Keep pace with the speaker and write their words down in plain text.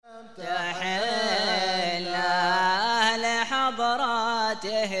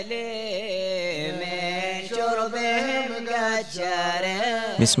تهلي من شربهم قد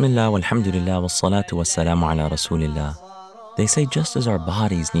شرب. Bismillah, walhamdulillah, wassalatu wassalamu ala rasulillah. They say just as our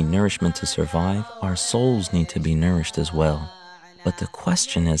bodies need nourishment to survive, our souls need to be nourished as well. But the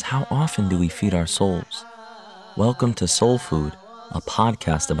question is, how often do we feed our souls? Welcome to Soul Food, a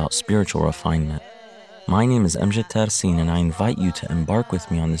podcast about spiritual refinement. My name is Amjad Tarsin, and I invite you to embark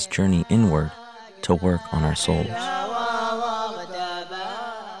with me on this journey inward to work on our souls.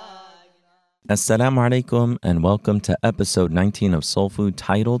 Assalamu alaikum, and welcome to episode 19 of Soul Food,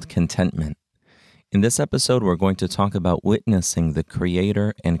 titled Contentment. In this episode, we're going to talk about witnessing the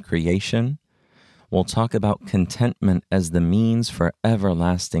Creator and creation. We'll talk about contentment as the means for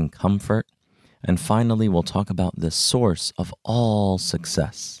everlasting comfort. And finally, we'll talk about the source of all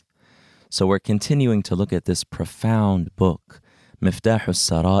success. So we're continuing to look at this profound book, Miftah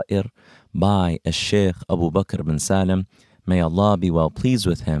al-Sara'ir, by Sheikh Abu Bakr bin Salim. May Allah be well pleased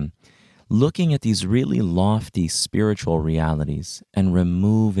with him. Looking at these really lofty spiritual realities and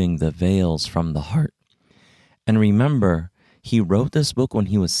removing the veils from the heart. And remember, he wrote this book when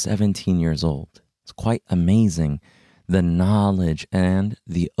he was 17 years old. It's quite amazing, the knowledge and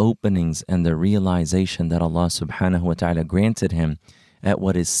the openings and the realization that Allah subhanahu wa ta'ala granted him at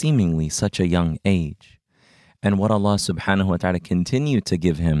what is seemingly such a young age. And what Allah subhanahu wa ta'ala continued to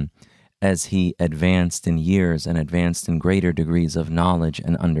give him as he advanced in years and advanced in greater degrees of knowledge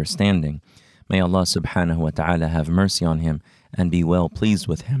and understanding. May Allah subhanahu wa ta'ala have mercy on him and be well pleased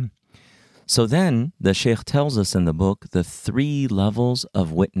with him. So then, the Shaykh tells us in the book the 3 levels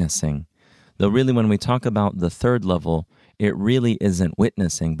of witnessing. Though really when we talk about the 3rd level, it really isn't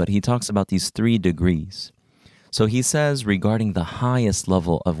witnessing, but he talks about these 3 degrees. So he says regarding the highest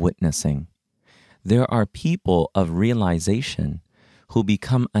level of witnessing, there are people of realization who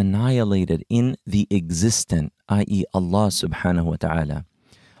become annihilated in the existent, i.e. Allah subhanahu wa ta'ala,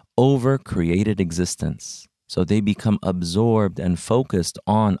 over created existence. So they become absorbed and focused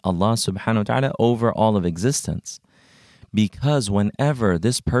on Allah subhanahu wa ta'ala over all of existence. Because whenever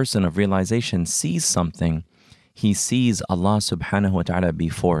this person of realization sees something, he sees Allah subhanahu wa ta'ala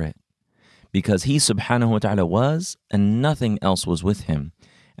before it. Because he subhanahu wa ta'ala was and nothing else was with him.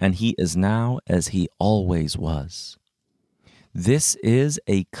 And he is now as he always was. This is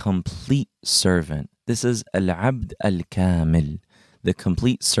a complete servant. This is al-abd al-kamil, the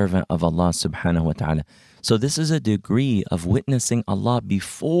complete servant of Allah subhanahu wa ta'ala. So this is a degree of witnessing Allah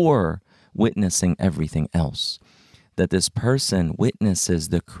before witnessing everything else. That this person witnesses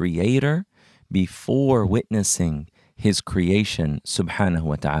the Creator before witnessing His creation subhanahu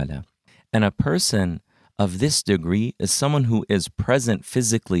wa ta'ala. And a person of this degree is someone who is present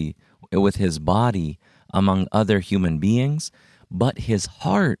physically with his body among other human beings, but his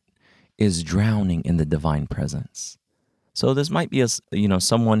heart is drowning in the divine presence. So this might be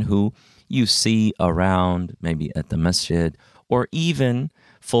someone who you see around, maybe at the masjid, or even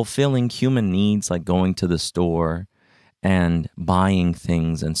fulfilling human needs like going to the store and buying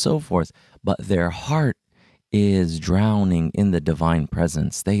things and so forth, but their heart is drowning in the divine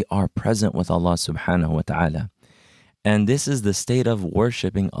presence. They are present with Allah subhanahu wa ta'ala. And this is the state of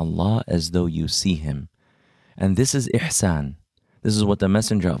worshiping Allah as though you see Him. And this is ihsan. This is what the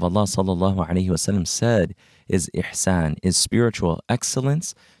Messenger of Allah sallallahu alaihi wasallam said is ihsan, is spiritual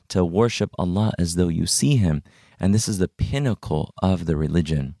excellence, to worship Allah as though you see Him. And this is the pinnacle of the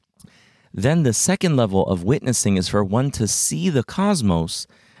religion. Then the 2nd level of witnessing is for one to see the cosmos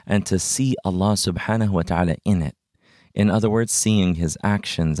and to see Allah subhanahu wa ta'ala in it. In other words, seeing His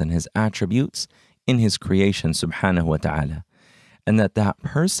actions and His attributes in His creation subhanahu wa ta'ala. And that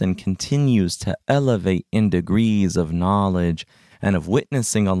person continues to elevate in degrees of knowledge and of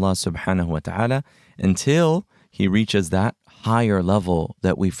witnessing Allah subhanahu wa ta'ala until he reaches that higher level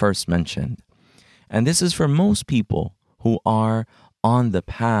that we first mentioned. And this is for most people who are on the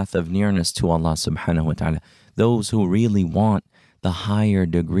path of nearness to Allah subhanahu wa ta'ala, those who really want the higher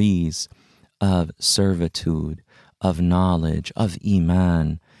degrees of servitude, of knowledge, of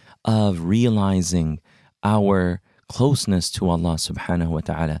iman, of realizing our closeness to Allah subhanahu wa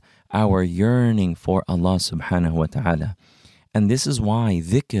ta'ala, our yearning for Allah subhanahu wa ta'ala. And this is why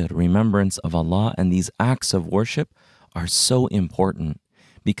dhikr, remembrance of Allah, and these acts of worship are so important,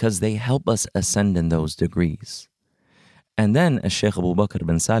 because they help us ascend in those degrees. And then Shaykh Abu Bakr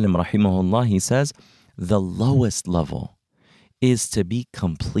bin Salim rahimahullah, he says, the lowest level is to be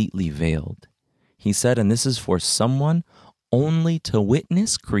completely veiled. He said, and this is for someone only to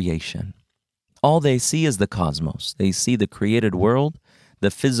witness creation. All they see is the cosmos. They see the created world,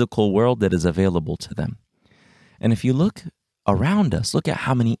 the physical world that is available to them. And if you look around us, look at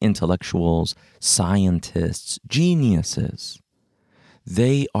how many intellectuals, scientists, geniuses,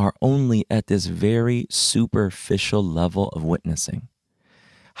 they are only at this very superficial level of witnessing.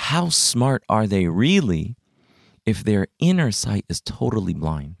 How smart are they really if their inner sight is totally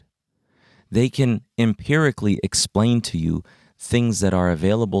blind? They can empirically explain to you things that are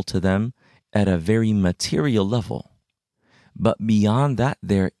available to them at a very material level. But beyond that,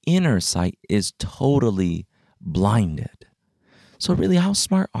 their inner sight is totally blinded. So really, how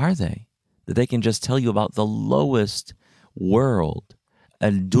smart are they that they can just tell you about the lowest world,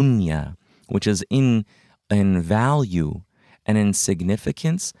 al-dunya, which is in value and in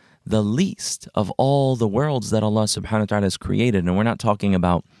significance, the least of all the worlds that Allah subhanahu wa ta'ala has created. And we're not talking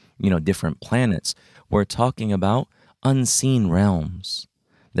about, different planets. We're talking about unseen realms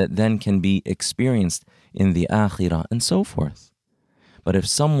that then can be experienced in the akhirah and so forth. But if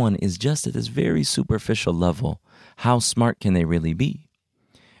someone is just at this very superficial level, how smart can they really be?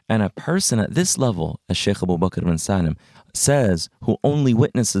 And a person at this level, as Shaykh Abu Bakr bin Salim says, who only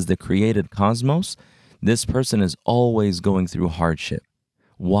witnesses the created cosmos, this person is always going through hardship.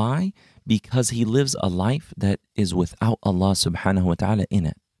 Why? Because he lives a life that is without Allah subhanahu wa ta'ala in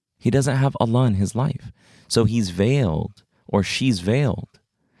it. He doesn't have Allah in his life. So he's veiled, or she's veiled.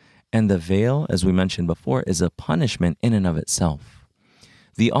 And the veil, as we mentioned before, is a punishment in and of itself.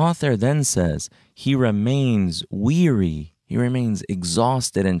 The author then says, he remains weary, he remains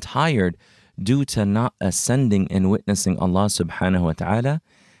exhausted and tired due to not ascending and witnessing Allah subhanahu wa ta'ala,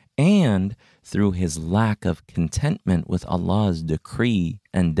 and through his lack of contentment with Allah's decree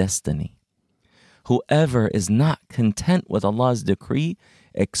and destiny. Whoever is not content with Allah's decree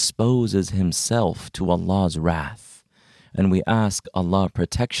exposes himself to Allah's wrath. And we ask Allah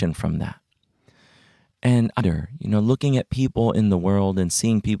protection from that. And looking at people in the world and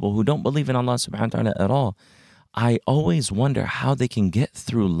seeing people who don't believe in Allah subhanahu wa ta'ala at all, I always wonder how they can get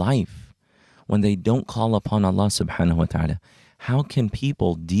through life when they don't call upon Allah subhanahu wa ta'ala. How can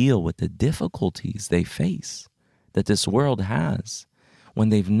people deal with the difficulties they face that this world has when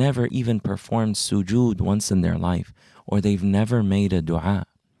they've never even performed sujood once in their life, or they've never made a dua?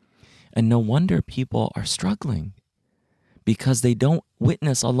 And no wonder people are struggling, because they don't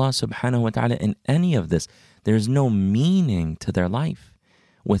witness Allah subhanahu wa ta'ala in any of this. There's no meaning to their life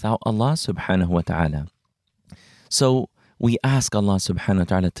without Allah subhanahu wa ta'ala. So we ask Allah subhanahu wa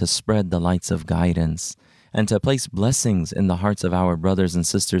ta'ala to spread the lights of guidance and to place blessings in the hearts of our brothers and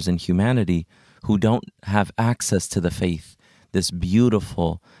sisters in humanity who don't have access to the faith, this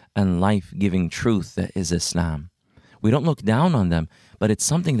beautiful and life-giving truth that is Islam. We don't look down on them, but it's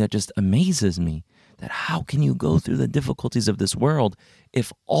something that just amazes me, that how can you go through the difficulties of this world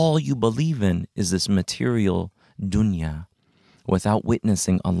if all you believe in is this material dunya without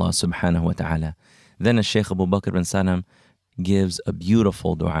witnessing Allah subhanahu wa ta'ala? Then as Shaykh Abu Bakr bin Salim gives a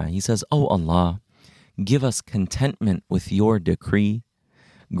beautiful dua. He says, "Oh Allah, give us contentment with your decree.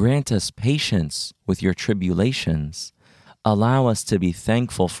 Grant us patience with your tribulations. Allow us to be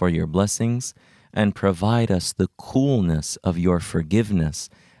thankful for your blessings, and provide us the coolness of your forgiveness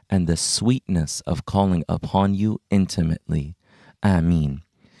and the sweetness of calling upon you intimately. Ameen."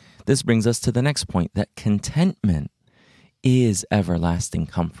 This brings us to the next point, that contentment is everlasting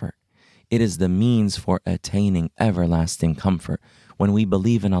comfort. It is the means for attaining everlasting comfort when we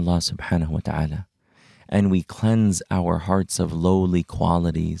believe in Allah subhanahu wa ta'ala and we cleanse our hearts of lowly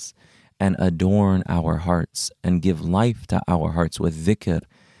qualities and adorn our hearts and give life to our hearts with dhikr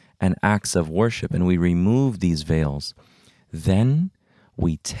and acts of worship, and we remove these veils, then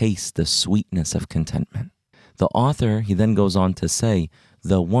we taste the sweetness of contentment. The author, he then goes on to say,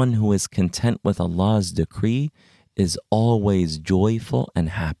 the one who is content with Allah's decree is always joyful and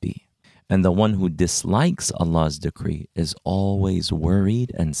happy. And the one who dislikes Allah's decree is always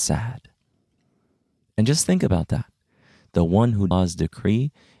worried and sad. And just think about that. The one who Allah's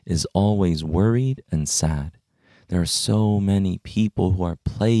decree is always worried and sad. There are so many people who are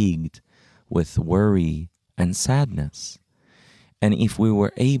plagued with worry and sadness. And if we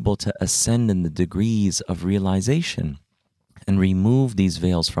were able to ascend in the degrees of realization and remove these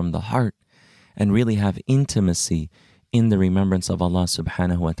veils from the heart and really have intimacy in the remembrance of Allah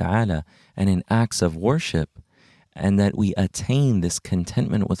subhanahu wa ta'ala and in acts of worship, and that we attain this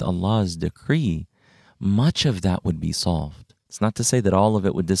contentment with Allah's decree, much of that would be solved. It's not to say that all of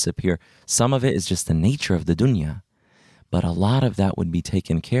it would disappear. Some of it is just the nature of the dunya. But a lot of that would be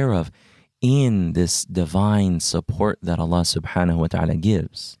taken care of in this divine support that Allah subhanahu wa ta'ala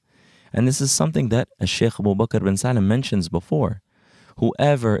gives. And this is something that Shaykh Abu Bakr bin Salim mentions before.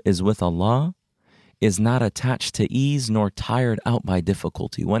 Whoever is with Allah is not attached to ease nor tired out by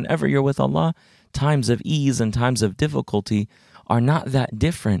difficulty. Whenever you're with Allah, times of ease and times of difficulty are not that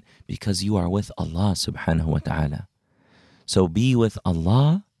different because you are with Allah subhanahu wa ta'ala. So be with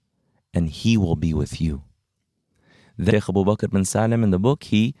Allah and He will be with you. The Shaykh Abu Bakr bin Salim in the book,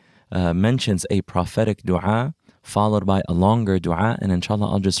 he mentions a prophetic dua followed by a longer dua, and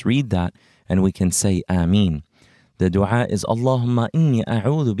inshallah I'll just read that and we can say Ameen. The dua is Allahumma inni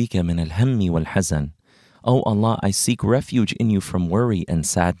a'udhu bika min al-hammi wal-hazan. Oh Allah, I seek refuge in you from worry and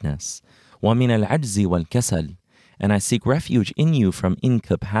sadness. Wa min al-ajzi wal-kasal. And I seek refuge in you from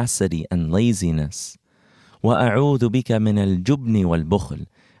incapacity and laziness. Wa a'udhu bika min al-jubni wal-bukhl.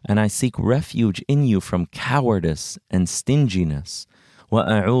 And I seek refuge in you from cowardice and stinginess.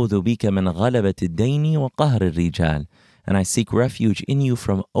 وَأَعُوذُ بِكَ مِنْ غَلَبَةِ الدَّيْنِ وَقَهْرِ الرِّجَالِ. And I seek refuge in you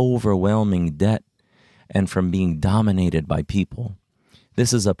from overwhelming debt and from being dominated by people.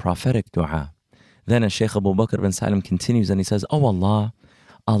 This is a prophetic dua. Then Shaykh Abu Bakr bin Salim continues and he says, Oh Allah,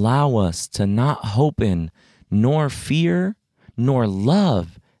 allow us to not hope in, nor fear, nor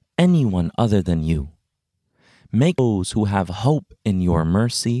love anyone other than you. Make those who have hope in your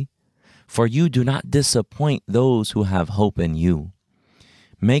mercy, for you do not disappoint those who have hope in you.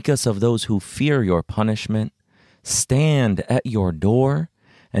 Make us of those who fear your punishment, stand at your door,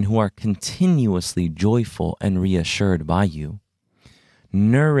 and who are continuously joyful and reassured by you.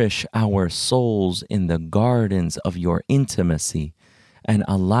 Nourish our souls in the gardens of your intimacy, and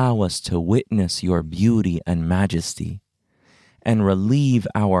allow us to witness your beauty and majesty. And relieve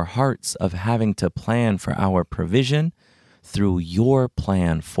our hearts of having to plan for our provision through your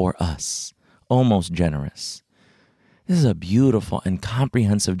plan for us. O most generous. This is a beautiful and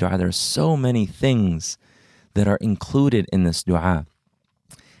comprehensive dua. There are so many things that are included in this dua.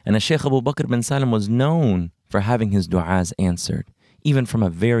 And Shaykh Abu Bakr bin Salim was known for having his du'as answered, even from a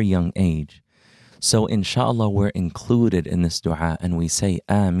very young age. So inshallah we're included in this dua and we say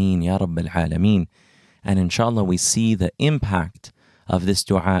Ameen Ya Rabbil Alameen. And inshallah we see the impact of this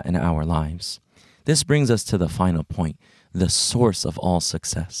dua in our lives. This brings us to the final point, the source of all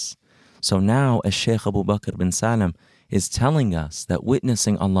success. So now Shaykh Abu Bakr bin Salim is telling us that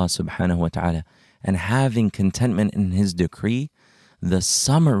witnessing Allah subhanahu wa ta'ala and having contentment in His decree, the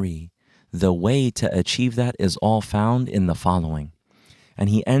summary, the way to achieve that is all found in the following. And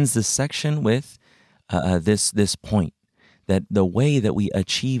he ends this section with this point, that the way that we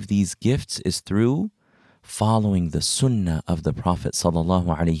achieve these gifts is through following the sunnah of the Prophet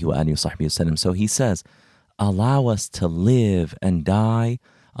sallallahu alaihi wasallam. So he says, allow us to live and die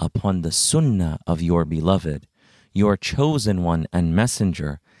upon the sunnah of your beloved, your chosen one and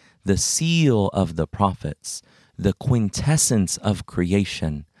messenger, the seal of the prophets, the quintessence of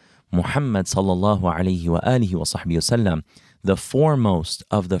creation, Muhammad sallallahu alaihi wasallam, the foremost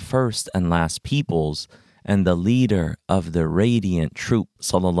of the first and last peoples, and the leader of the radiant troop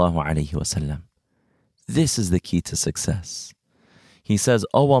sallallahu alaihi wasallam. This is the key to success. He says,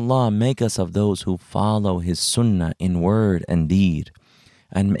 O Allah, make us of those who follow His sunnah in word and deed,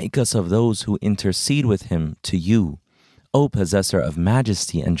 and make us of those who intercede with Him to you, O possessor of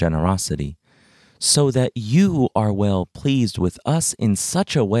majesty and generosity, so that you are well pleased with us in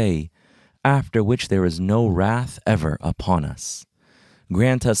such a way after which there is no wrath ever upon us.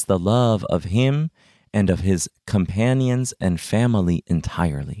 Grant us the love of Him and of His companions and family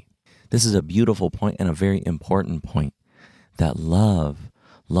entirely. This is a beautiful point and a very important point, that love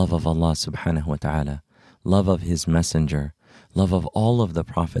of Allah subhanahu wa ta'ala, love of His messenger, love of all of the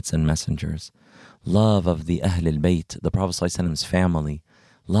prophets and messengers, love of the Ahlul Bayt, the Prophet ﷺ's family,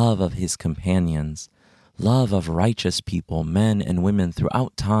 love of his companions, love of righteous people, men and women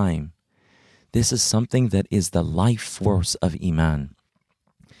throughout time. This is something that is the life force of Iman.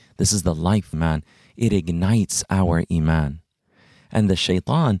 This is the life, man. It ignites our Iman. And the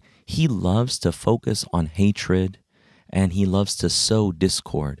shaitan, he loves to focus on hatred and he loves to sow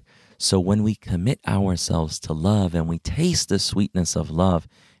discord. So when we commit ourselves to love and we taste the sweetness of love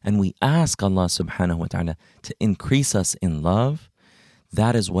and we ask Allah subhanahu wa ta'ala to increase us in love,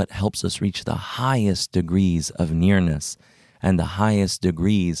 that is what helps us reach the highest degrees of nearness and the highest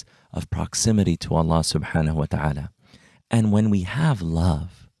degrees of proximity to Allah subhanahu wa ta'ala. And when we have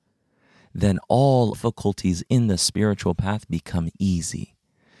love, then all difficulties in the spiritual path become easy.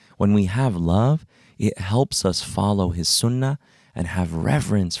 When we have love, it helps us follow His sunnah and have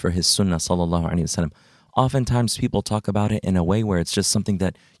reverence for His sunnah sallallahu alaihi wasallam. Oftentimes people talk about it in a way where it's just something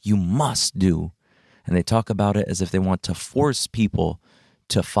that you must do. And they talk about it as if they want to force people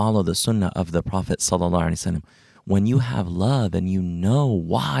to follow the sunnah of the Prophet sallallahu alaihi wasallam. When you have love and you know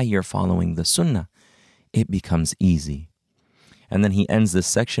why you're following the sunnah, it becomes easy. And then he ends this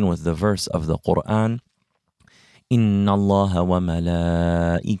section with the verse of the Quran, Inna Allah wa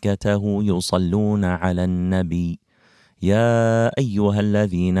malaikatahu yusalluna ala nabi, يا أيها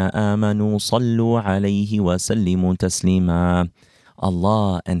الذين آمنوا صلوا عليه وسلموا تسليما.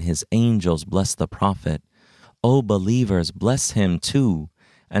 Allah and His angels bless the Prophet. O believers, bless him too,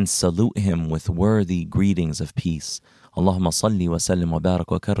 and salute him with worthy greetings of peace. Allahumma salli wa sallim wa barak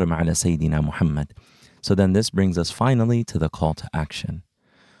wa karrim ala Sayyidina Muhammad. So then this brings us finally to the call to action.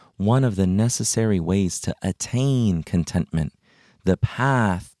 One of the necessary ways to attain contentment, the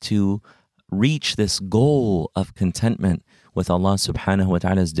path to reach this goal of contentment with Allah subhanahu wa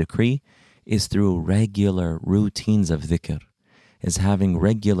ta'ala's decree, is through regular routines of dhikr, is having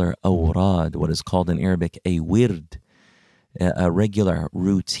regular awrad, what is called in Arabic a wird, a regular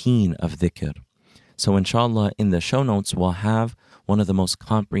routine of dhikr. So inshallah, in the show notes, we'll have one of the most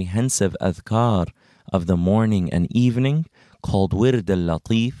comprehensive adhkar of the morning and evening called Wird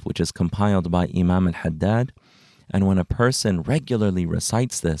al-Latif, which is compiled by Imam al-Haddad. And when a person regularly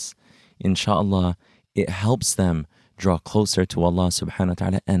recites this, inshallah, it helps them draw closer to Allah subhanahu wa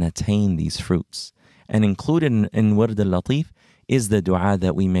ta'ala and attain these fruits. And included in Wird al-Latif is the dua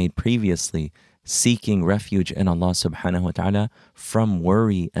that we made previously, seeking refuge in Allah subhanahu wa ta'ala from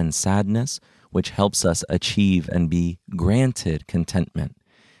worry and sadness, which helps us achieve and be granted contentment.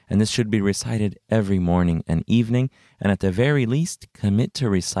 And this should be recited every morning and evening, and at the very least, commit to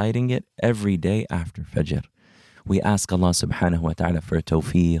reciting it every day after Fajr. We ask Allah subhanahu wa ta'ala for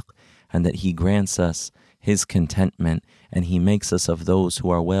tawfiq, and that He grants us His contentment, and He makes us of those who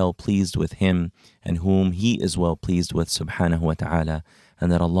are well pleased with Him, and whom He is well pleased with subhanahu wa ta'ala,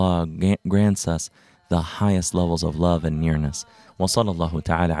 and that Allah grants us the highest levels of love and nearness. وصلى الله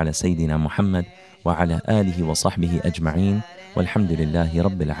تعالى على سيدنا محمد وعلى آله وصحبه أجمعين والحمد لله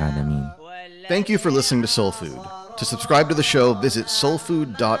رب العالمين. Thank you for listening to Soul Food. To subscribe to the show, visit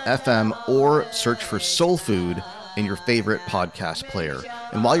soulfood.fm or search for Soul Food in your favorite podcast player.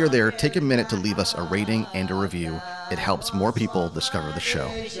 And while you're there, take a minute to leave us a rating and a review. It helps more people discover the show.